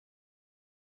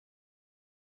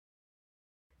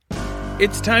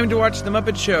It's time to watch The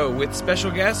Muppet Show with special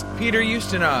guest Peter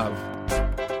Ustinov.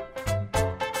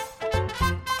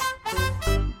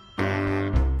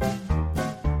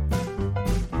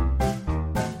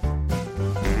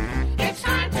 It's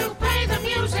time to play the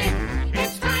music.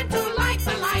 It's time to light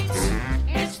the lights.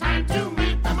 It's time to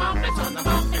meet the Muppets on The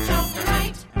Muppet Show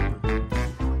tonight.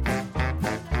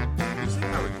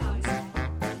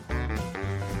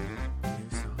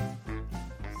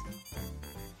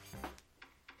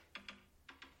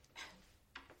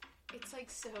 It's like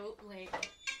so like,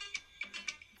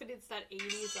 but it's that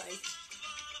 80s like.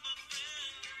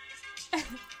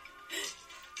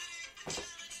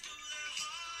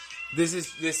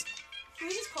 This. Can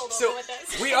we just cold So open with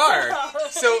this? we are.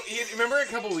 So you remember a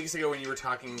couple weeks ago when you were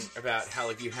talking about how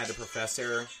like you had a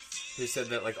professor who said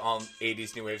that like all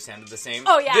 80s new wave sounded the same?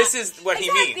 Oh yeah. This is what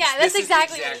he means. Yeah, that's This is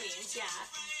exactly the what he means. Yeah,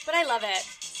 but I love it.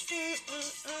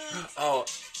 Oh.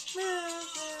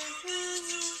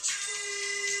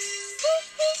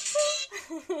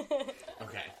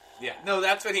 Okay. Yeah. No,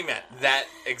 that's what he meant. That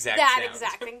exact That sound.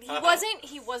 exact thing.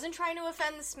 He wasn't trying to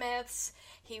offend the Smiths.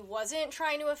 He wasn't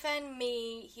trying to offend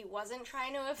me. He wasn't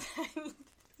trying to offend,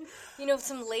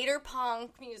 some later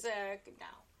punk music. No,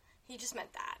 he just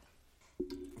meant that.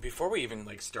 Before we even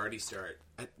start,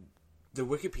 the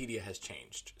Wikipedia has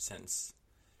changed since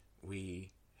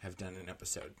we have done an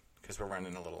episode because we're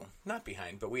running a little not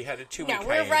behind, but we had a 2-week No,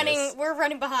 we're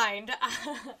running behind.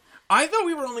 I thought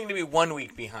we were only going to be 1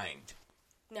 week behind.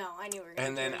 No, I knew we were going to.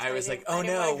 And then do it, I so was like, didn't- oh I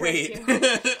didn't no, want wait.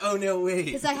 to. Oh no, wait.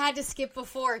 Because I had to skip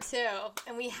before too,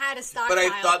 and we had a stockpile. But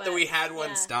I thought that we had one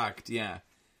yeah. stocked, yeah.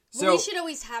 Well, So we should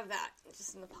always have that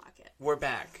just in the pocket. we're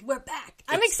back. We're back.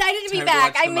 I'm It's excited to be time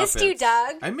back. watch I The missed you, Muppets.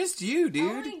 Doug. I missed you, Oh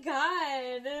dude. my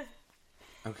god.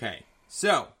 Okay,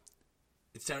 so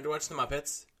it's time to watch The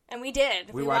Muppets. And we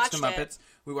did. We watched The it. Muppets.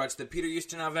 We watched the Peter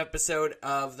Ustinov episode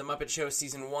of The Muppet Show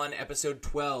Season 1, Episode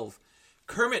 12.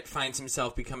 Kermit finds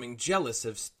himself becoming jealous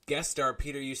of guest star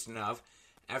Peter Ustinov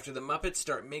after the Muppets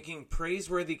start making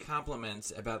praiseworthy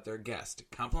compliments about their guest.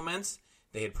 Compliments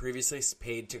they had previously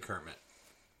paid to Kermit.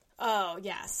 Oh,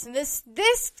 yes. And this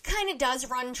kind of does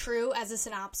run true as a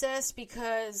synopsis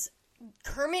because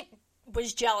Kermit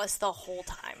was jealous the whole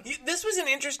time. This was an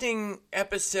interesting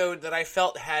episode that I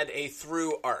felt had a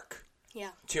through arc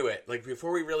Yeah. to it. Like,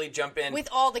 before we really jump in. With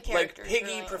all the characters. Like,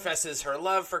 Piggy really. professes her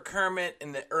love for Kermit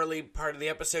in the early part of the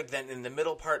episode. Then in the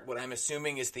middle part, what I'm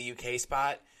assuming is the UK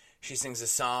spot, she sings a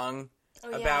song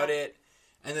about it.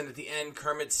 And then at the end,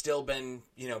 Kermit's still been,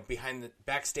 behind the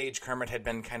backstage. Kermit had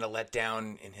been kind of let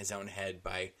down in his own head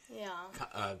by,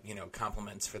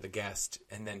 compliments for the guest.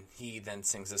 And then he then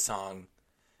sings a song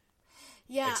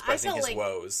expressing I felt his like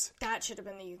woes. that should have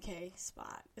been the UK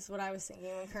spot, is what I was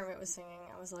thinking when Kermit was singing.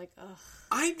 I was like, ugh.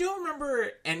 I don't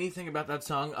remember anything about that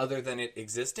song other than it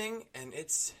existing, and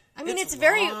it's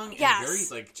very, long yes. and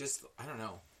very, I don't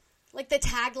know. Like, the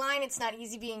tagline, "It's not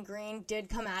easy being green," did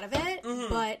come out of it,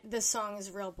 but the song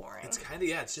is real boring. It's kind of,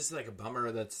 it's just like a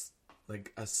bummer that's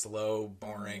like a slow,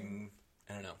 boring,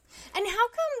 I don't know. And how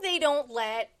come they don't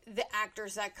let the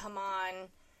actors that come on,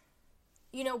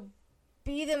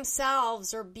 be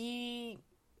themselves or be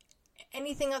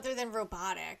anything other than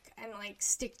robotic and,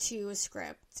 stick to a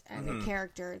script and a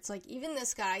character? It's like, even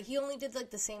this guy, he only did,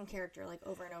 the same character,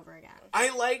 over and over again.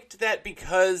 I liked that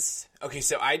because,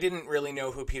 so I didn't really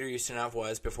know who Peter Ustinov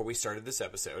was before we started this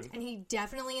episode. And he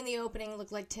definitely, in the opening,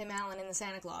 looked like Tim Allen in the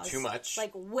Santa Claus. Too much.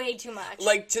 Way too much.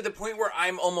 To the point where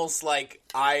I'm almost when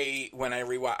I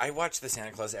watch the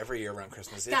Santa Claus every year around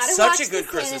Christmas. It's Gotta such watch a good the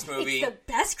Christmas Santa- movie. It's the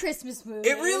best Christmas movie.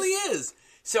 It really is.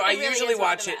 So I really usually is one of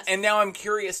watch the it, best. and now I'm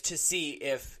curious to see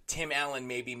if Tim Allen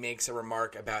maybe makes a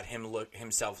remark about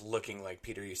himself looking like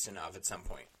Peter Ustinov at some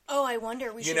point. Oh, I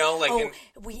wonder. We should,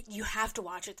 you have to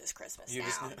watch it this Christmas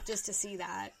just to see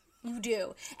that. You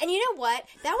do. And you know what?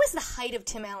 That was the height of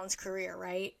Tim Allen's career,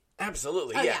 right?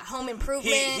 Absolutely, Oh, yeah. Home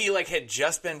Improvement. He had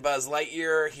just been Buzz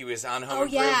Lightyear. He was on Home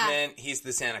Improvement. He's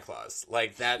the Santa Claus.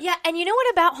 That. Yeah, and you know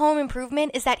what about Home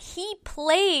Improvement is that he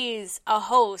plays a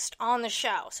host on the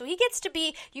show. So you get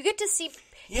to see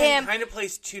him. He kind of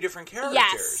plays two different characters.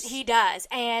 Yes, he does.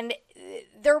 And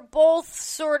they're both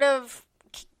sort of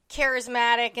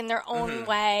charismatic in their own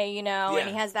way, and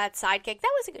he has that sidekick.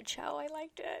 That was a good show. I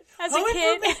liked it as a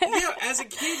kid. As a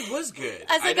kid, it was good.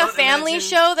 As a family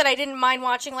show that I didn't mind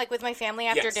watching, with my family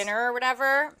after dinner or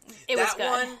whatever. It was good.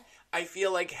 That one, I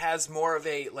feel has more of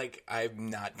a I'm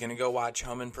not gonna go watch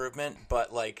Home Improvement,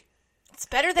 but It's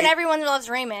better than Everyone Loves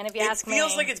Raymond, if you ask me. It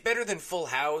feels like it's better than Full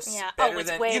House. Yeah. Better it's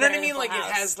than, way you know better what I mean? than Like, Full it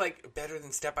House. has, like, better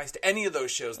than Step by Step. Any of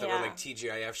those shows that were, Yeah. like,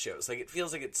 TGIF shows. Like, it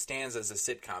feels like it stands as a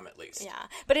sitcom, at least. Yeah,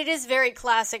 but it is very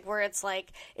classic where it's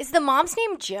like, is the mom's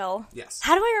name Jill? Yes.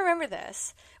 How do I remember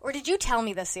this? Or did you tell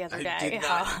me this the other day? I did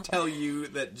not tell you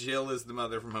that Jill is the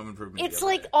mother from Home Improvement. It's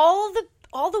like all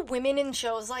the women in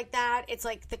shows like that. It's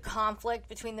like the conflict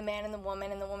between the man and the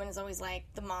woman is always like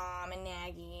the mom and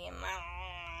naggy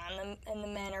and the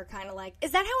men are kind of like.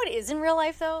 Is that how it is in real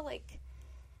life though? Like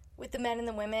with the men and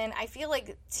the women, I feel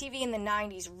like TV in the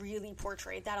 '90s really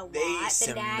portrayed that a lot. They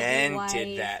the nagging wife.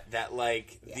 cemented that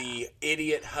like the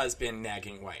idiot husband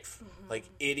nagging wife, like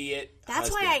idiot. That's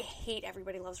husband. why I hate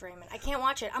Everybody Loves Raymond. I can't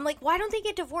watch it. I'm like, why don't they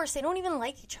get divorced? They don't even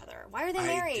like each other. Why are they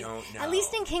married? don't know. At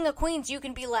least in King of Queens, you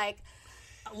can be like,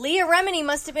 Leah Remini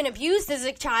must have been abused as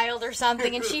a child or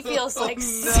something, and she feels like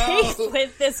safe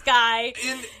with this guy.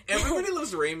 In Everybody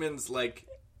Loves Raymond's, like,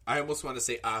 I almost want to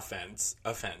say offense.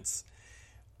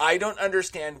 I don't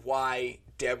understand why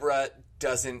Deborah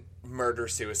doesn't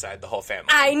murder-suicide the whole family.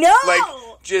 I know!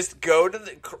 Like, just go to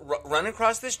run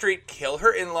across the street, kill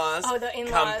her in-laws, Oh, the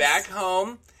in-laws. come back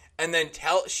home, and then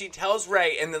she tells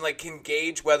Ray, and then, like, can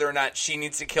gauge whether or not she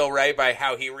needs to kill Ray by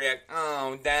how he reacts.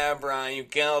 Oh, Deborah, you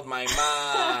killed my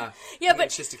ma. Yeah, And but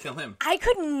it's just to kill him. I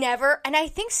could never, and I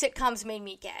think sitcoms made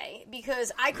me gay,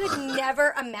 because I could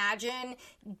never imagine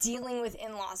dealing with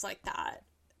in-laws like that.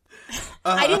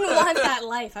 I didn't want that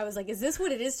life. I was like, is this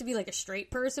what it is to be like a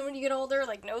straight person when you get older?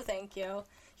 Like, no thank you.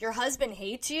 Your husband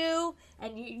hates you,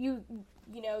 and you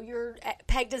know, you're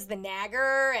pegged as the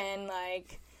nagger, and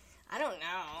like, I don't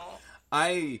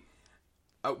know.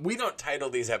 We don't title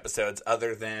these episodes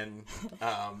other than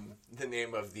the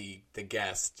name of the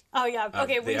guest. Oh yeah,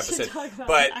 okay, the we episode. should talk about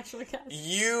But the actual cast.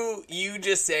 You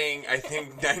just saying, I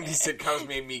think 90s sitcoms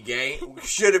made me gay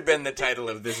should have been the title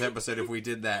of this episode if we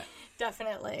did that.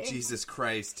 Definitely. Jesus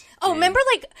Christ. Oh, dude. remember,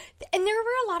 like, and there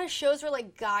were a lot of shows where,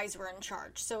 like, guys were in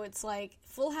charge. So it's like,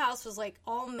 Full House was, like,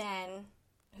 all men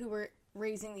who were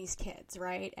raising these kids,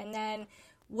 right? And then,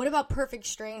 what about Perfect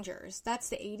Strangers? That's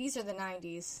the 80s or the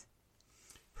 90s?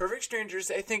 Perfect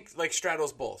Strangers, I think, like,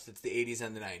 straddles both. It's the 80s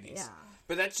and the 90s. Yeah.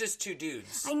 But that's just two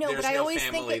dudes. I know, There's but I no always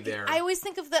family think there. I always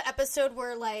think of the episode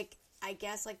where, like, I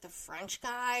guess, like, the French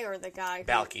guy or the guy...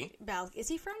 Balky. Is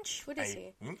he French? What is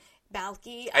he?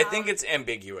 Balky. I think it's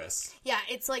ambiguous. Yeah,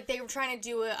 it's like they were trying to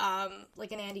do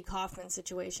like an Andy Kaufman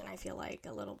situation, I feel like,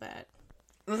 a little bit.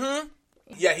 Mm-hmm.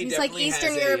 Yeah, He's like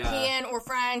Eastern European or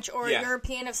French or yeah.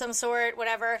 European of some sort,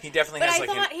 whatever. He definitely but has I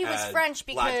like thought he was French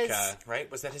because... Latka, right?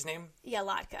 Was that his name? Yeah,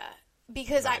 Latka.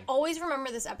 Because Right. I always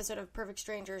remember this episode of Perfect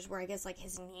Strangers where I guess like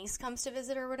his niece comes to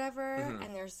visit or whatever,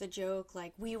 and there's the joke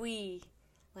like, wee.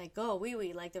 Like, oh,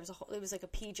 wee. Like, there was it was like a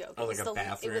pee joke. Oh, It was like a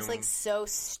bathroom. It was, like, so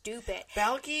stupid.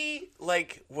 Balky,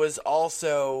 like, was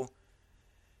also...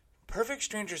 Perfect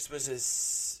Strangers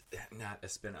was not a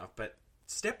spinoff, but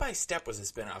Step by Step was a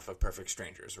spinoff of Perfect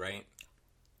Strangers, right?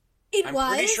 I'm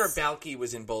pretty sure Balky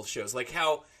was in both shows. Like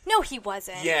how... No, he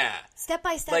wasn't. Yeah. Step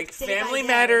by Step. Like, Day by Family Day.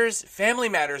 Matters... Family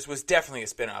Matters was definitely a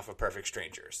spinoff of Perfect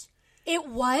Strangers. It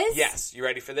was? Yes. You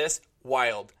ready for this?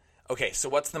 Wild. Okay, so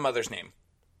what's the mother's name?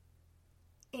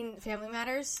 In Family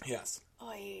Matters? Yes.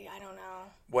 I don't know.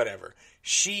 Whatever.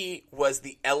 She was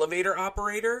the elevator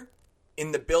operator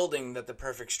in the building that the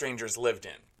Perfect Strangers lived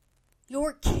in.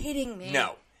 You're kidding me.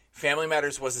 No. Family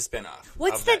Matters was a spinoff.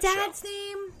 What's of the that dad's show.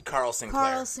 name? Carl Sinclair.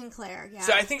 Carl Sinclair, yeah.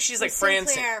 So I think she's like Fran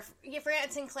Sinclair. Yeah, Fran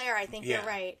Sinclair, I think Yeah. you're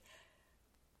right.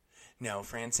 No,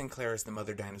 Fran Sinclair is the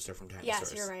mother dinosaur from Dinosaurs.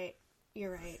 Yes, you're right.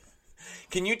 You're right.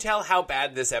 Can you tell how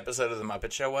bad this episode of The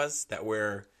Muppet Show was? That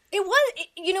we're... It was,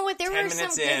 you know what, there 10 were some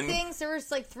minutes good in. things. There was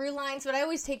like through lines, but I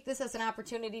always take this as an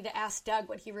opportunity to ask Doug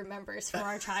what he remembers from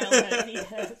our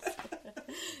childhood.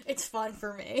 It's fun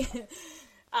for me.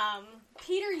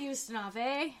 Peter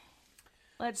Ustinov,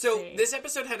 Let's see. this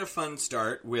episode had a fun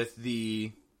start with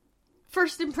the...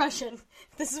 First impression.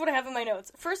 This is what I have in my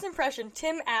notes. First impression,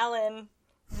 Tim Allen,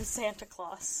 the Santa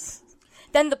Claus.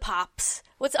 Then the Pops.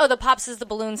 The Pops is the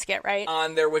balloon skit, right?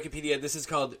 On their Wikipedia, this is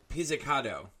called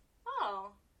Pizzicato,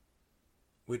 Oh.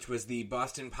 which was the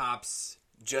Boston Pops,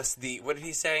 just the... What did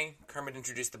he say? Kermit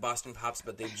introduced the Boston Pops,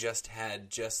 but they just had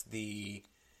the...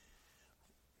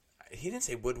 He didn't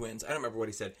say woodwinds. I don't remember what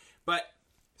he said. But,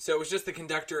 so it was just the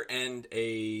conductor and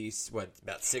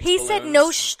about 6 He balloons? said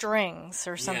no strings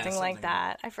or something something like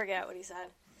that. I forget what he said.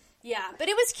 Yeah, but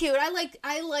it was cute.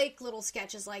 I like little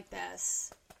sketches like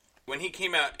this. When he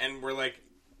came out and we're like,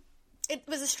 It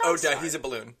was a strong oh, duh, start. he's a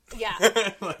balloon. Yeah.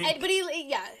 Like-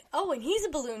 Oh, and he's a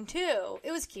balloon too.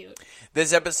 It was cute.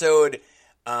 This episode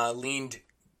leaned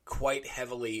quite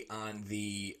heavily on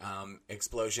the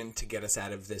explosion to get us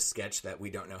out of this sketch that we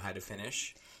don't know how to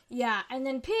finish. Yeah, and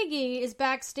then Piggy is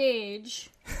backstage,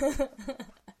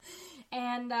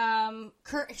 and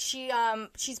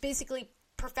she's basically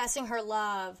professing her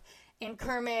love, and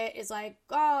Kermit is like,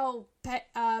 "Oh,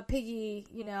 Piggy,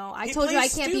 I told you I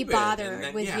can't be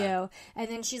bothered with you." And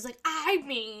then she's like,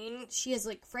 she has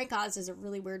like Frank Oz has a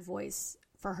really weird voice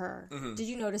for her. Mm-hmm. Did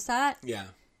you notice that? Yeah.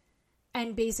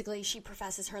 And basically, she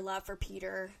professes her love for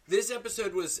Peter. This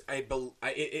episode was,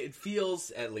 it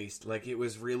feels at least like it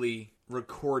was really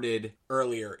recorded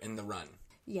earlier in the run.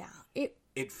 Yeah.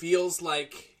 It feels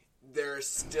like there's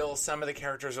still, some of the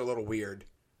characters are a little weird.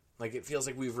 Like, it feels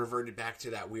like we've reverted back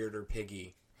to that weirder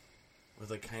Piggy with,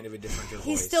 like, kind of a different voice.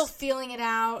 He's still feeling it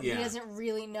out. Yeah. He doesn't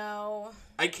really know.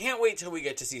 I can't wait till we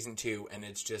get to season 2 and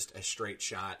it's just a straight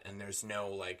shot and there's no,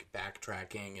 like,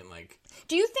 backtracking and, like...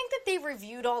 Do you think that they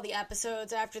reviewed all the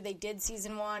episodes after they did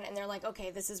season 1 and they're like, okay,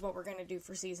 this is what we're going to do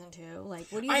for season 2? Like,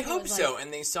 what do you think? I hope so.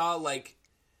 And they saw, like,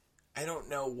 I don't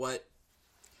know what...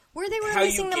 Where they were how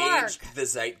missing you the mark. gauged the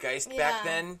zeitgeist back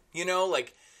then,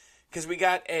 like... Because we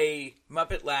got a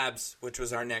Muppet Labs, which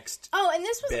was our next and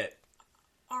this was bit.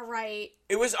 All right.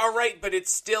 It was all right, but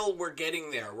it's still, we're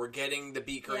getting there. We're getting the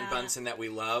Beaker and Bunsen that we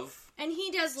love. And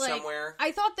he does, like... Somewhere.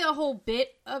 I thought the whole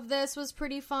bit of this was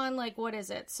pretty fun. Like, what is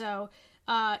it? So,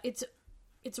 it's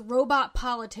a robot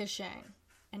politician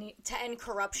and to end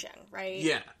corruption, right?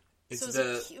 Yeah. It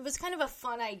was kind of a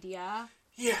fun idea.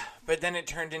 Yeah, but then it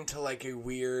turned into, like, a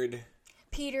weird...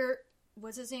 Peter...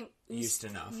 What's his name?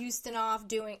 Ustinov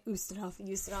doing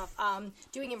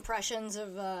impressions of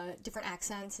different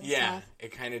accents and stuff. Yeah,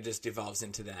 it kind of just devolves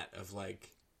into that of like...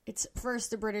 It's first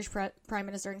the British Prime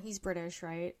Minister, and he's British,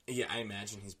 right? Yeah, I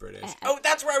imagine he's British.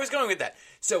 That's where I was going with that.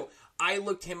 So, I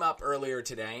looked him up earlier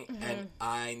today, and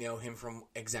I know him from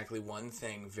exactly one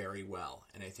thing very well,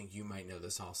 and I think you might know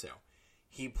this also.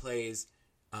 He plays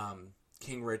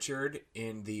King Richard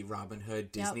in the Robin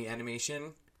Hood Disney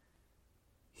animation.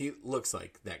 He looks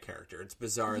like that character. It's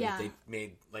bizarre that they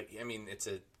made, like, I mean, it's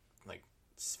a, like,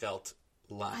 svelte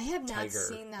lion. I have not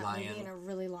seen that movie in a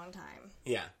really long time.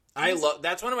 Yeah.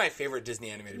 That's one of my favorite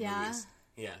Disney animated movies.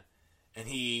 Yeah. And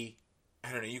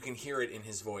I don't know, you can hear it in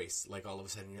his voice. Like, all of a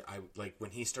sudden,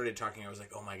 when he started talking, I was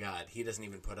like, oh my god, he doesn't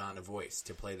even put on a voice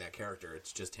to play that character.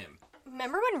 It's just him.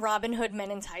 Remember when Robin Hood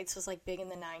Men in Tights was, like, big in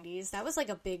the 90s? That was, like,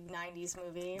 a big 90s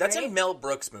movie, That's right? a Mel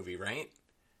Brooks movie, right?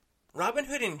 Robin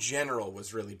Hood in general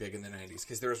was really big in the 90s,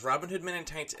 because there was Robin Hood Men in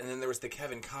Tights, and then there was the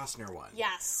Kevin Costner one.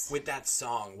 Yes. With that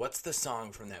song. What's the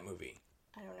song from that movie?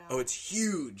 I don't know. Oh, it's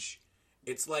huge.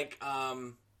 It's like,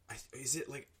 is it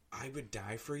like I Would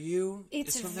Die for You?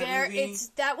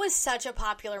 That was such a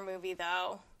popular movie,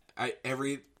 though.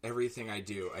 Everything I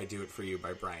Do It For You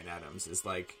by Bryan Adams is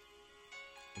like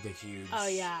the huge... Oh,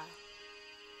 yeah.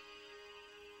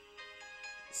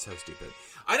 So stupid.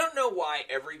 I don't know why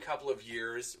every couple of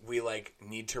years we, like,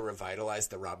 need to revitalize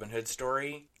the Robin Hood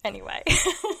story. Anyway.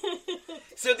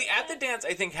 So the At the Dance,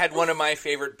 I think, had one of my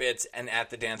favorite bits, and At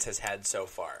the Dance has had so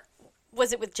far.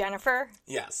 Was it with Jennifer?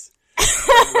 Yes.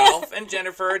 When Ralph and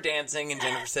Jennifer are dancing, and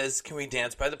Jennifer says, can we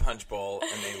dance by the punch bowl?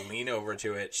 And they lean over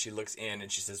to it. She looks in,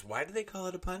 and she says, why do they call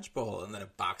it a punch bowl? And then a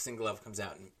boxing glove comes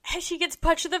out and she gets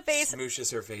punched in the face.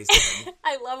 Smooshes her face in.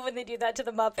 I love when they do that to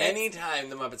the Muppets. Anytime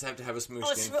the Muppets have to have a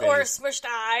smooshed in face. Or a smushed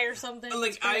eye or something.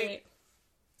 Like, I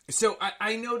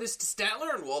noticed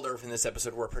Statler and Waldorf in this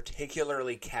episode were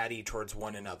particularly catty towards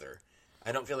one another.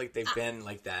 I don't feel like they've been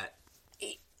like that.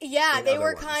 Yeah, they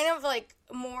were kind of, like,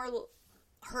 more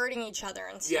hurting each other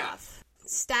and stuff. Yeah.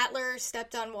 Statler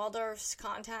stepped on Waldorf's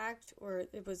contact, or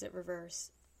was it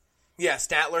reverse? Yeah,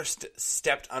 Statler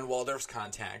stepped on Waldorf's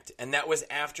contact, and that was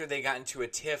after they got into a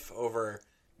tiff over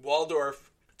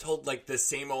Waldorf told, like, the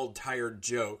same old tired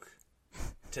joke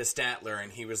to Statler,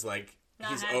 and he was like,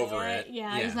 he's over it.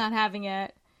 Yeah, he's not having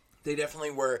it. They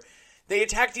definitely were. They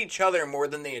attacked each other more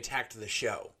than they attacked the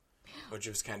show, which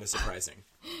was kind of surprising.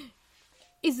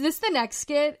 Is this the next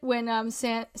skit when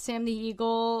Sam the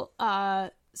Eagle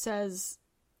says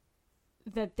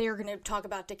that they're going to talk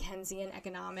about Dickensian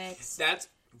economics? That's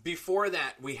before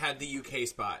that. We had the UK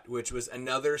spot, which was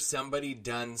another Somebody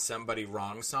Done Somebody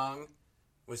Wrong song.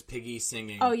 Was Piggy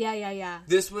singing? Oh yeah.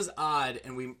 This was odd,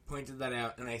 and we pointed that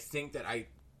out. And I think that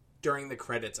during the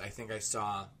credits, I think I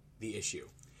saw the issue.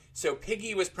 So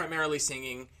Piggy was primarily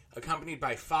singing, accompanied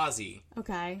by Fozzie.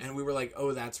 Okay. And we were like,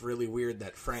 oh, that's really weird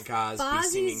that Frank Oz be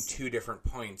singing 2 different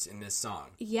points in this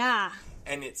song. Yeah.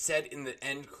 And it said in the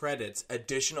end credits,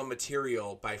 additional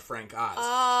material by Frank Oz.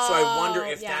 So I wonder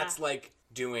if that's like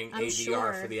doing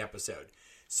ADR for the episode.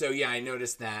 So yeah, I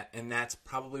noticed that, and that's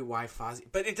probably why Fozzie.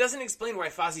 But it doesn't explain why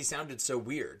Fozzie sounded so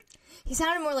weird. He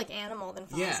sounded more like Animal than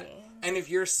Fozzie. Yeah, and if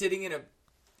you're sitting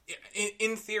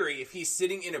in theory, if he's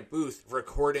sitting in a booth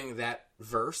recording that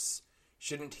verse,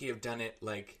 shouldn't he have done it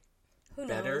like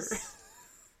better?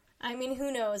 I mean,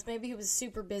 who knows? Maybe he was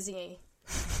super busy,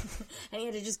 and he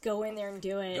had to just go in there and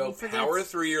do it. Go power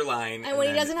through your line, and when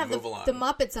he doesn't have the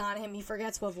Muppets on him, he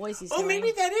forgets what voice he's doing. Oh,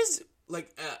 maybe that is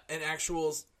like an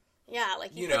actual. Yeah,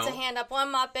 like he puts a hand up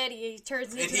one Muppet, he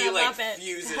turns into that Muppet. And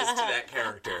he fuses to that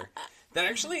character. That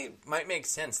actually might make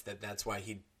sense that's why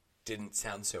he didn't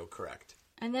sound so correct.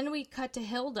 And then we cut to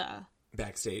Hilda.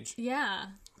 Backstage. Yeah.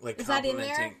 Like is that in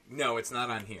there? No, it's not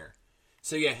on here.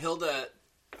 So yeah, Hilda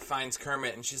finds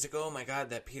Kermit and she's like, oh my god,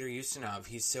 that Peter Ustinov,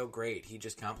 he's so great. He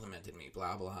just complimented me,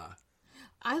 blah, blah.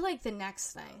 I like the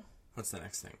next thing. What's the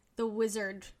next thing? The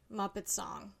Wizard Muppet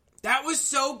song. That was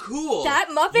so cool. That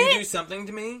Muppet? You Do Something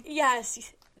to Me?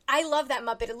 Yes. I love that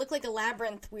Muppet. It looked like a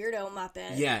Labyrinth weirdo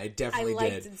Muppet. Yeah, it definitely did. I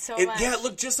liked it so much. Yeah, it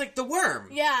looked just like the worm.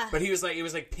 Yeah. But it was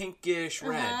like pinkish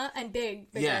red. And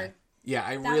bigger. Yeah,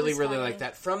 I really like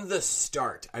that. From the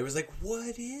start, I was like,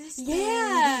 what is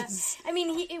this? I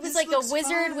mean, it was like a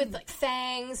wizard with like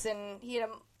fangs, and he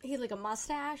had like a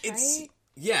mustache, right?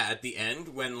 Yeah, at the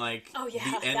end, when like the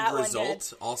end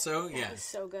result also. That was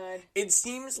so good. It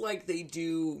seems like they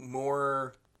do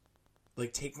more,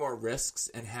 like take more risks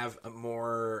and have a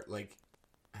more like,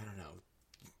 I don't know,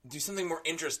 do something more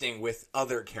interesting with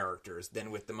other characters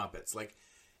than with the Muppets. Like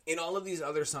in all of these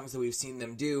other songs that we've seen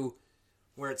them do,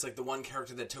 where it's like the one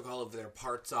character that took all of their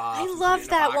parts off. I love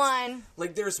that one.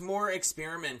 Like there's more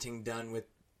experimenting done with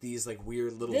these like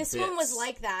weird little bits. This one was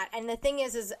like that, and the thing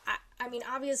is I mean,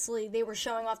 obviously they were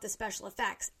showing off the special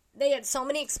effects. They had so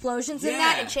many explosions in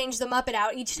that and changed the Muppet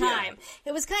out each time.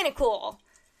 It was kind of cool.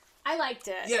 I liked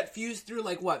it. Yeah, it fused through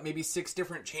like maybe 6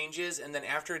 different changes, and then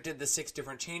after it did the 6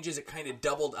 different changes, it kind of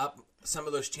doubled up some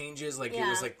of those changes. Like it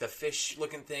was like the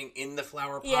fish-looking thing in the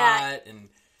flower pot, and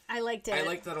I liked it. I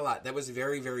liked that a lot. That was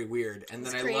very, very weird. And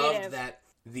then I loved that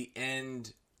the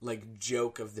end like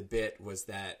joke of the bit was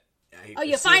that.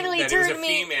 You finally turned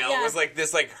me. Female. It was like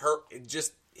this, like her,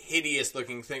 just hideous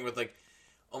looking thing with like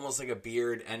almost like a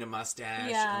beard and a mustache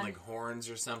and like horns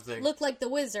or something. Looked like the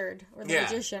wizard or the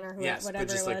magician or whatever but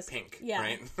just it was. Like pink, yeah.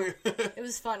 Right? It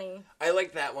was funny. I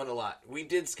liked that one a lot. We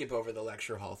did skip over the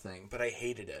lecture hall thing, but I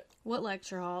hated it. What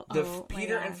lecture hall?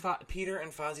 Peter and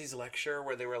Fozzie's lecture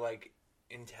where they were like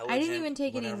intelligent. I didn't even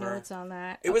take any notes on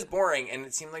that. It was boring, and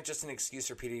it seemed like just an excuse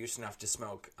for Peter Ustinov to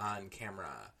smoke on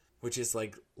camera. Which is,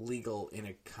 like, legal in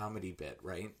a comedy bit,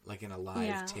 right? Like, in a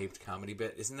live taped comedy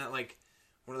bit. Isn't that, like,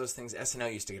 one of those things?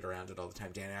 SNL used to get around it all the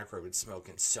time. Dan Aykroyd would smoke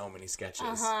in so many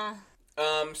sketches.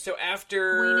 So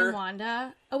after... Wayne and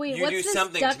Wanda. Oh, wait, You what's Do this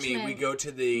Something Dutchman? to Me, we go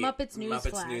to the Muppets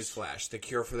Newsflash. The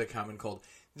Cure for the Common Cold.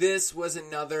 This was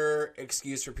another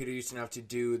excuse for Peter Ustinov to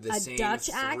do the same Dutch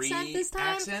 3 accent this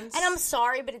time. accents. And I'm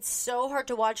sorry, but it's so hard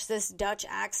to watch this Dutch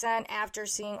accent after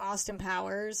seeing Austin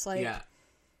Powers. Like,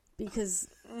 because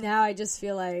now I just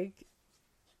feel like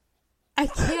I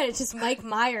can't. It's just Mike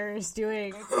Myers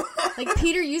doing... Like,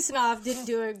 Peter Ustinov didn't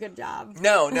do a good job.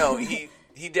 No, he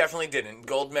definitely didn't.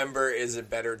 Goldmember is a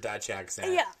better Dutch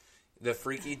accent. Yeah. The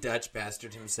freaky Dutch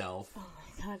bastard himself. Oh,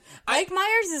 my God. Mike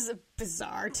Myers is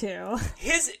bizarre, too.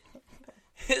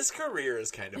 His career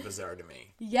is kind of bizarre to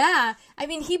me. Yeah. I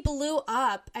mean, he blew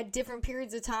up at different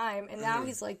periods of time, and now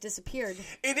he's, like, disappeared.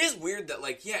 It is weird that,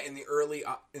 like, in the early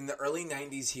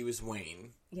 90s, he was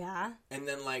Wayne. Yeah. And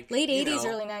then, like... Late 80s,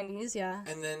 early 90s, yeah.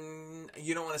 And then,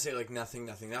 you don't want to say, like, nothing,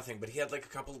 but he had, like, a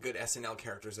couple of good SNL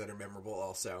characters that are memorable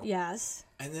also. Yes.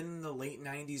 And then in the late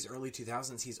 90s, early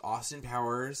 2000s, he's Austin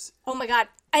Powers. Oh, my God.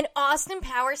 And Austin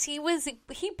Powers, he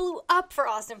blew up for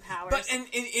Austin Powers. But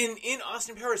in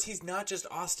Austin Powers, he's not just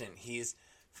Austin. He's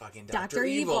fucking Dr.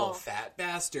 Evil, Fat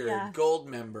Bastard,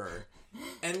 Goldmember.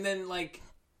 And then, like,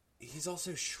 he's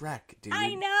also Shrek, dude.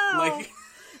 I know. Like...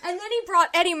 And then he brought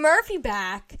Eddie Murphy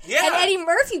back. Yeah. And Eddie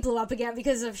Murphy blew up again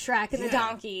because of Shrek and the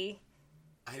donkey.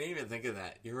 I didn't even think of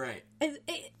that. You're right. And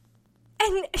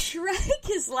Shrek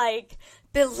is, like,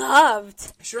 beloved.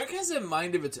 Shrek has a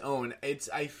mind of its own.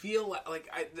 I feel like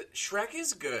Shrek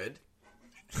is good.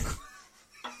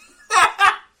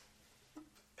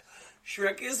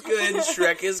 Shrek is good.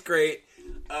 Shrek is great.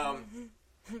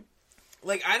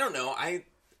 Like, I don't know.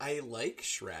 I like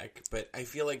Shrek, but I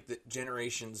feel like the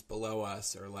generations below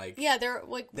us are like... Yeah, they're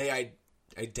like... They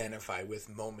identify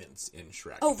with moments in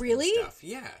Shrek. Oh, really? And stuff.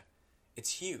 Yeah.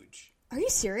 It's huge. Are you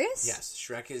serious? Yes,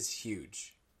 Shrek is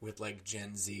huge with, like,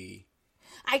 Gen Z.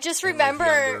 I just And,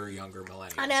 remember younger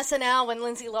millennials. on SNL when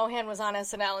Lindsay Lohan was on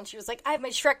SNL and she was like, I have my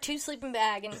Shrek 2 sleeping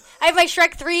bag and I have my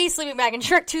Shrek 3 sleeping bag and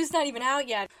Shrek 2's not even out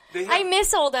yet. I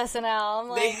miss old SNL. I'm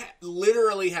like, They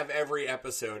literally have every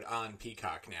episode on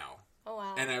Peacock now. oh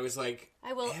wow. And I was like,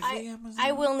 I will Amazon?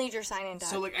 I will need your sign in, Doug.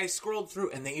 So like I scrolled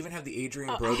through and they even have the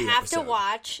Adrian Brody I have episode. to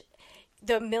watch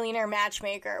The Millionaire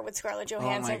Matchmaker with Scarlett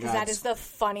Johansson because that is the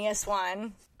funniest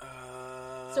one.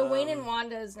 So Wayne and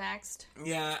Wanda is next.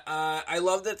 Yeah, I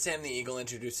love that Sam the Eagle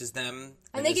introduces them.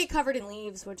 And they get covered in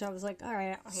leaves, which I was like, all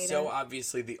right, I hate so it.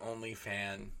 obviously the only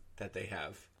fan that they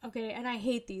have. Okay, and I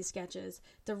hate these sketches.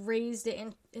 The raised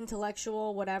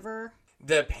intellectual whatever.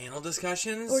 The panel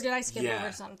discussions? Or did I skip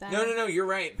over something? No, you're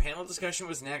right. Panel discussion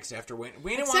was next after Wayne and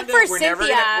Except Wanda. for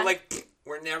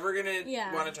We're never gonna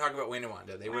Yeah. want to talk about Wayne and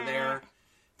Wanda. They were there.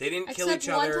 They didn't kill Except each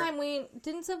other. one time Wayne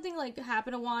didn't something like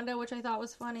happen to Wanda, which I thought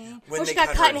was funny. When she they got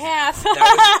her cut in half.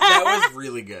 That was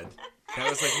really good. That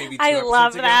was like maybe 2 I episodes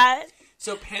love ago. that.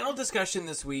 So panel discussion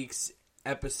this week's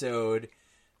episode.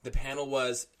 The panel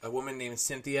was a woman named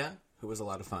Cynthia, who was a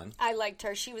lot of fun. I liked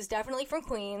her. She was definitely from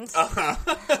Queens.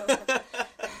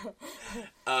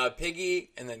 Piggy,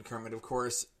 and then Kermit, of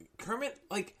course. Kermit,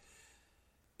 like,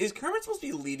 is Kermit supposed to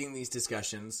be leading these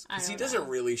discussions? Because he does a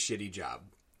really shitty job.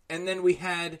 And then we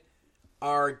had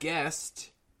our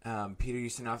guest, Peter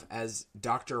Ustinov, as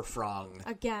Dr. Frong.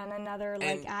 Again, another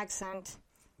And- accent.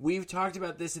 We've talked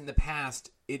about this in the past.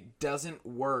 It doesn't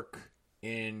work,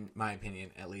 in my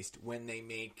opinion, at least, when they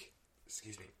make...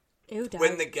 Excuse me. Ew, Doug.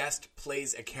 When the guest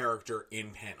plays a character in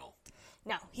panel.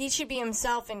 No, he should be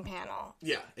himself in panel.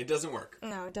 Yeah, it doesn't work.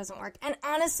 No, it doesn't work. And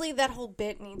honestly, that whole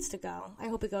bit needs to go. I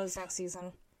hope it goes next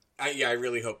season. I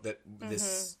really hope that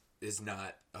this is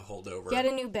not a holdover. Get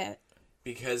a new bit.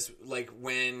 Because, like,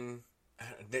 when...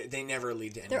 They never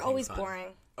lead to anything They're always fun. boring.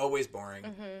 Always boring.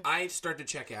 I start to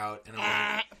check out, and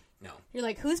I'm like, no. You're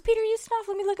like, who's Peter Ustinov?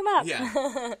 Let me look him up.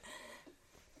 Yeah.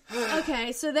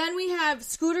 Okay, so then we have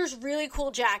Scooter's really cool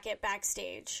jacket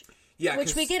backstage. Yeah, Which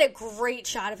 'cause we get a great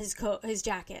shot of his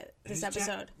jacket this his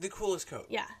episode. the coolest coat.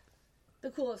 Yeah. the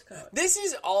coolest coat. This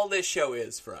is all this show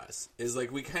is for us. Is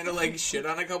like we kind of like shit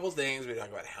on a couple things. We talk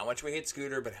about how much we hate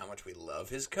Scooter, but how much we love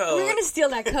his coat. We're gonna steal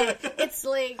that coat. It's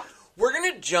like, We're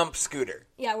gonna jump Scooter.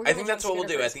 Yeah, we're I gonna think jump that's what we'll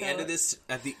Scooter do for at his the end coat. of this.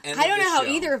 At the end, I don't of know this how show.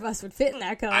 either of us would fit in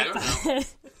that coat. I don't know.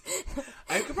 but-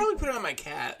 I could probably put it on my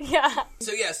cat. yeah.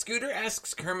 So yeah, Scooter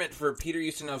asks Kermit for Peter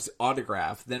Ustinov's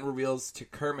autograph, then reveals to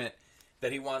Kermit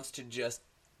that he wants to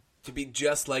be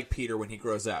just like Peter when he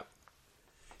grows up.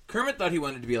 Kermit thought he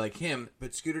wanted to be like him,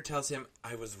 but Scooter tells him,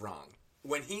 I was wrong.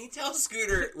 When he tells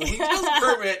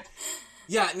Kermit,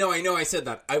 yeah, no, I know I said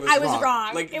that. I was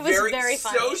wrong. Like, It was very so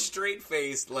funny.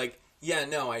 straight-faced, like, yeah,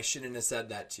 no, I shouldn't have said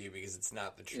that to you because it's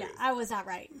not the truth. Yeah, I was not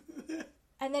right.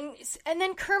 And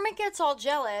then Kermit gets all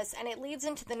jealous, and it leads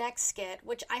into the next skit,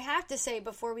 which I have to say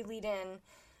before we lead in,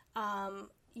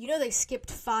 they skipped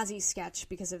Fozzie's sketch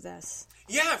because of this.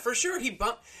 Yeah, for sure. He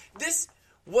bumped. This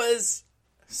was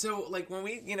so like when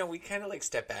we kind of like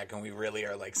step back and we really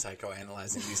are like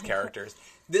psychoanalyzing these characters.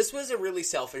 This was a really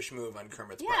selfish move on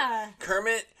Kermit's Yeah. part.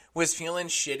 Kermit was feeling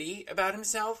shitty about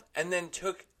himself and then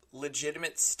took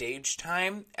legitimate stage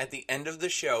time at the end of the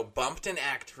show, bumped an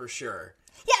act for sure.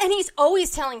 Yeah, and he's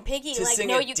always telling Piggy, To like, sing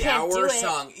no, a you can't do dour it.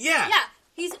 song. Yeah. Yeah,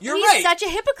 he's You're right. such a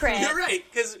hypocrite. You're right,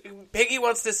 because Piggy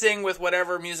wants to sing with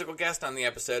whatever musical guest on the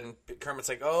episode, and Kermit's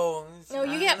like, "Oh, No,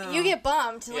 you I don't know." get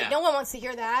bummed. Like, Yeah. no one wants to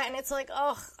hear that, and it's like,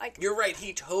 ugh, like, You're right.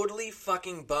 He totally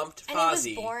fucking bumped and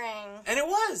Fozzie, it was boring. and it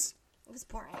was. It was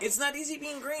boring. It's not easy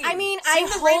being green. I mean, Sing I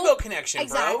the hope Rainbow Connection,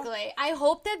 exactly. bro. I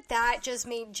hope that just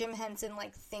made Jim Henson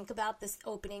like think about this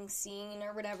opening scene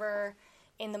or whatever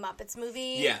in the Muppets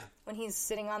movie. Yeah. when he's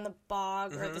sitting on the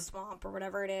bog or the swamp or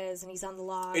whatever it is, and he's on the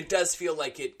log. It does feel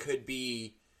like it could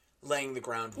be laying the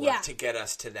groundwork Yeah. to get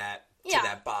us to that Yeah.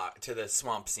 that bog to the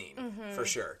swamp scene for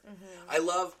sure. I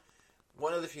love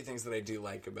one of the few things that I do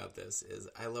like about this is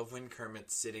I love when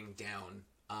Kermit's sitting down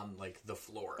on like the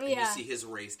floor and you Yeah. see his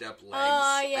raised up legs.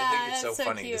 Oh, yeah, I think it's so that's so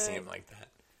funny to cute. see him like that.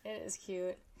 It is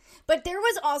cute. But there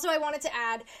was also, I wanted to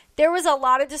add, there was a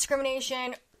lot of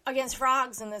discrimination against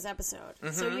frogs in this episode.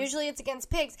 So usually it's against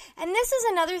pigs. And this is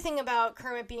another thing about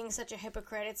Kermit being such a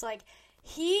hypocrite. It's like,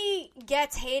 he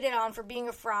gets hated on for being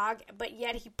a frog, but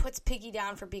yet he puts Piggy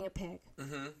down for being a pig.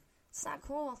 Mm-hmm. It's not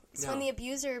cool. It's when No. the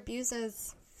abuser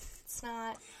abuses. It's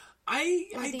not. I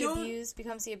The don't. abused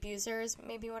becomes the abuser is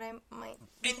maybe what I might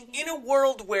be thinking. In a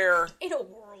world where In a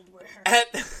world where...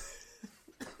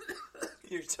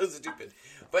 You're so stupid.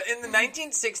 But in the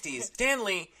 1960s, Stan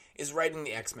Lee is writing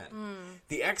the X-Men.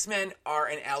 The X-Men are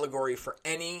an allegory for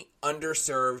any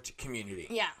underserved community.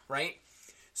 Yeah. Right?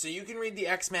 So you can read the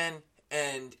X-Men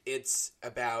and it's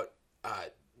about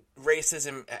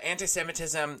racism,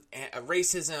 anti-Semitism,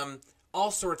 racism,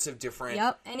 all sorts of different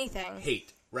anything.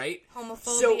 hate, right?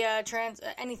 Homophobia,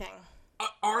 anything.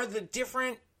 Are the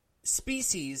different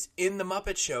species in the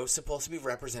Muppet Show supposed to be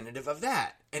representative of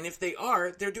that? And if they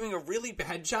are, they're doing a really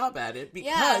bad job at it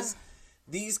because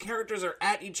these characters are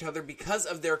at each other because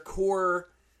of their core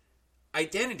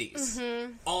identities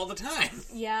all the time.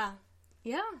 Yeah.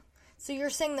 Yeah. So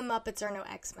you're saying the Muppets are no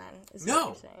X-Men? Is No, what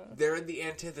you're saying. they're the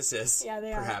antithesis, Yeah,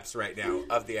 they are. perhaps right now,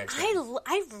 of the X-Men.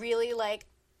 I really like...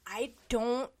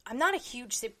 I'm not a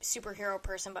huge superhero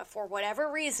person, but for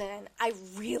whatever reason, I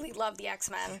really love the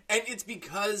X-Men. And it's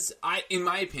because, in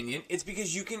my opinion, it's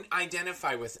because you can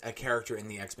identify with a character in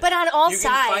the X-Men. But on all sides. You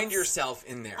can find yourself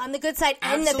in there. On the good side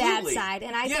and the bad Absolutely. side.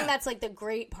 And I Yeah. think that's, like, the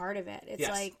great part of it. It's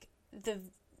Yes. like,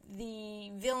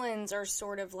 the villains are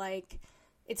sort of like...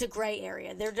 It's a gray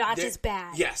area. They're not just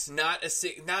bad. Yes, not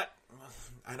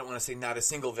I don't want to say not a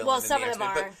single villain. Well, in some the of them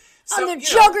X-Men, are. but some, I'm the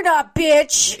Juggernaut,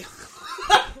 bitch!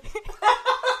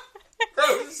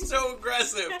 That was so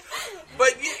aggressive.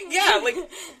 But yeah, like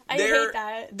I hate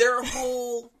that. Their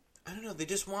whole, I don't know, they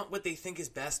just want what they think is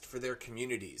best for their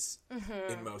communities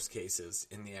in most cases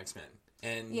in the X-Men.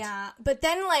 And Yeah, but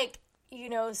then, like,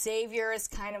 Xavier is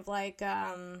kind of like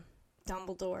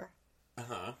Dumbledore.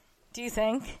 uh-huh. Do you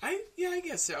think? I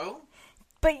guess so.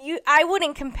 But I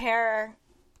wouldn't compare,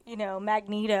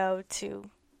 Magneto to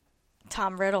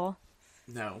Tom Riddle.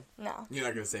 No. No. You're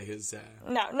not going to say his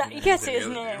No, you his can't say his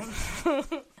name. name.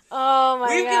 Oh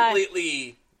my We've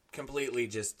god. completely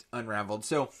just unraveled.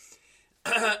 So,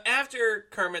 after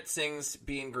Kermit sings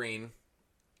Being Green,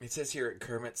 it says here,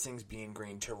 Kermit sings Being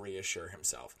Green to reassure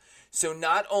himself. So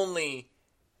not only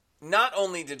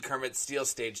did Kermit steal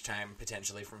stage time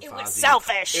potentially from Fozzie. It was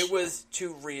selfish. It was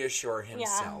to reassure Yeah,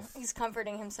 himself. he's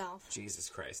comforting himself. Jesus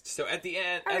Christ. So at the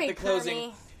end, All at right, the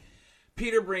closing, Kermie.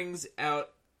 Peter brings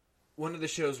out one of the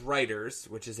show's writers,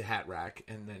 which is a hat rack,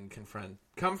 and then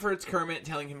comforts Kermit,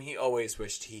 telling him he always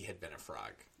wished he had been a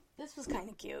frog. This was kind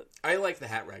of cute. I like the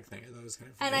hat rack thing. I thought it was kind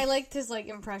of funny. And I liked his,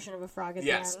 impression of a frog at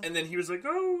the end. and then he was like,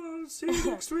 "Oh, I'll see you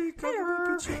next week on the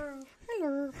Muppet Show."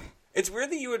 Hello. It's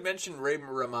weird that you would mention Ray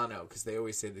Romano because they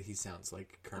always say that he sounds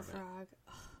like Kermit. Frog.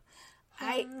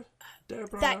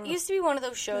 Deborah. That used to be one of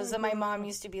those shows that my mom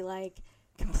used to be,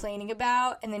 complaining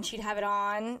about, and then she'd have it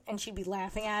on, and she'd be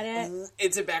laughing at it.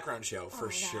 It's a background show for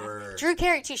sure. Drew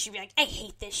Carey, too, she'd be like, I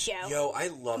hate this show. Yo, I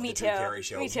love Me the Drew too. Carey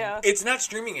show. Me too. It's not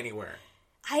streaming anywhere.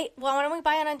 Why don't we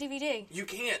buy it on DVD? You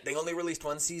can't. They only released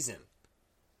one season.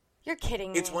 You're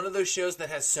kidding me. It's one of those shows that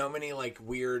has so many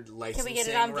weird licensing Can we get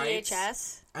it on rights.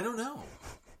 VHS? I don't know.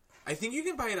 I think you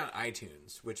can buy it on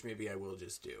iTunes, which maybe I will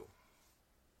just do.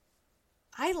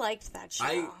 I liked that show.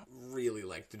 I really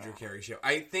liked the Drew Carey show.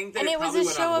 I think that And it it was probably a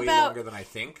went show on way about- longer than I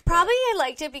think. Probably I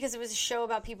liked it because it was a show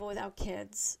about people without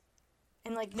kids.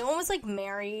 And, no one was,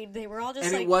 married. They were all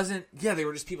just, And it wasn't... Yeah, they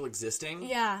were just people existing.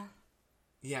 Yeah.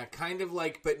 Yeah, kind of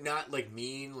but not,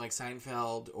 mean, like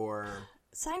Seinfeld or...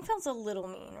 Seinfeld's a little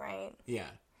mean, right? Yeah.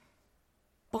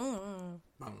 Boom.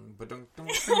 All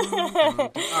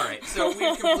right, so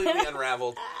we've completely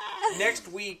unraveled.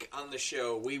 Next week on the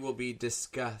show, we will be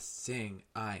discussing...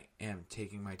 I am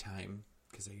taking my time,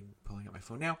 because I'm pulling out my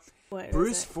phone now. What is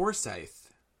Bruce it? Forsyth.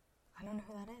 I don't know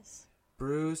who that is.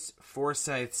 Bruce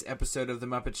Forsyth's episode of The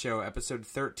Muppet Show, episode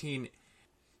 13.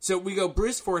 So we go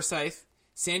Bruce Forsyth,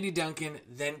 Sandy Duncan,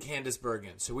 then Candace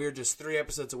Bergen. So we are just 3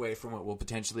 episodes away from what will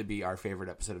potentially be our favorite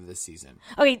episode of this season.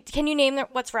 Okay, can you name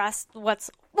what's rest? What's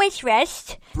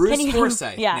rest? Bruce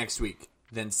Forsyth next week.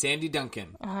 Then Sandy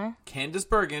Duncan, Uh-huh. Candace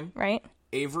Bergen, Right?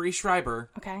 Avery Schreiber,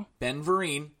 Okay. Ben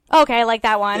Vereen, Okay, I like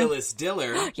that one. Phyllis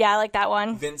Diller, Yeah, I like that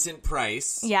one. Vincent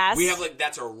Price. Yes. We have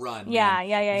that's a run. Yeah, man.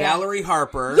 yeah. Valerie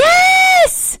Harper.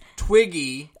 Yes!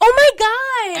 Twiggy. Oh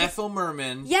my god! Ethel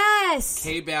Merman. Yes!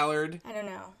 Kay Ballard. I don't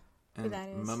know who And that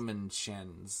is.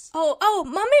 Mummenshens. Oh,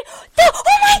 Mummy! Oh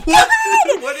my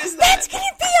god! What is that? That's gonna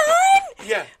be on!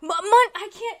 Yeah.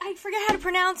 I forget how to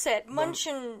pronounce it.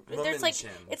 Munchin. There's Mummenshens.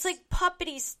 it's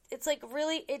puppety. It's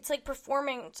it's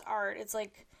performance art. It's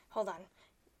hold on.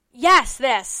 Yes,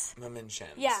 this. Mummenshens.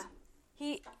 Yeah.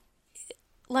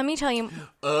 Let me tell you.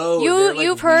 Oh,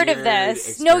 You've heard of weird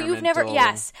this. No, you've never. experimental-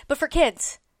 Yes, but for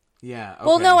kids. Yeah. Okay.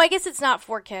 Well, no, I guess it's not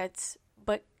for kids,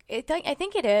 but I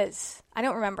think it is. I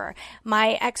don't remember.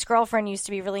 My ex-girlfriend used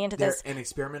to be really into They're this. an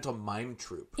experimental mime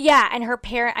troupe. Yeah, and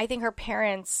I think her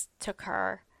parents took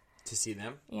her. To see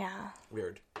them? Yeah,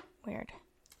 Weird. weird.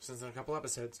 Since in a couple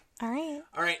episodes. All right.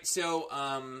 All right, so,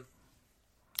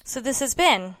 So this has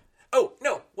been oh,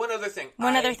 no, one other thing.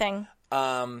 one other thing.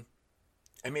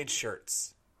 I made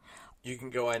shirts. you can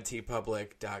go on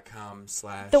tpublic.com/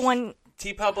 The one...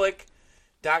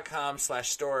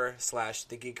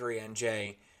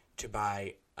 tpublic.com/store/thegeekerynj to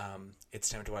buy It's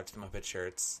Time to Watch the Muppet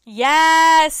shirts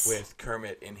Yes! with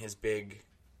Kermit in his big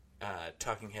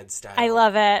Talking Head style I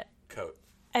love it. coat.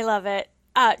 I love it.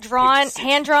 Huge suit.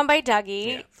 Hand-drawn by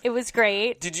Dougie. Yeah. It was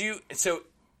great. Did you... So,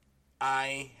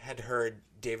 I had heard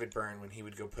David Byrne, when he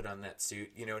would go put on that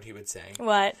suit, you know what he would say?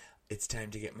 What? It's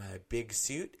time to get my big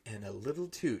suit and a little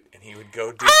toot. And he would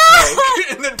go do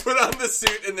coke and then put on the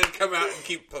suit and then come out and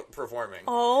keep performing.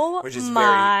 Oh, which is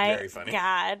my very, very funny.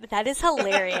 God. That is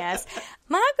hilarious.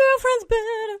 My girlfriend's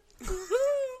better.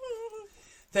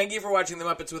 Thank you for watching The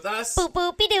Muppets with us. Boop,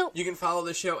 boopy doo. You can follow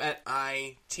the show at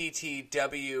ITTWTM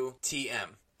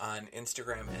on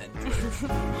Instagram and Twitter.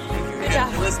 Thank you again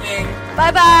job. for listening.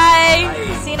 Bye-bye.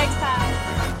 Bye. See you next time.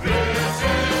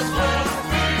 This is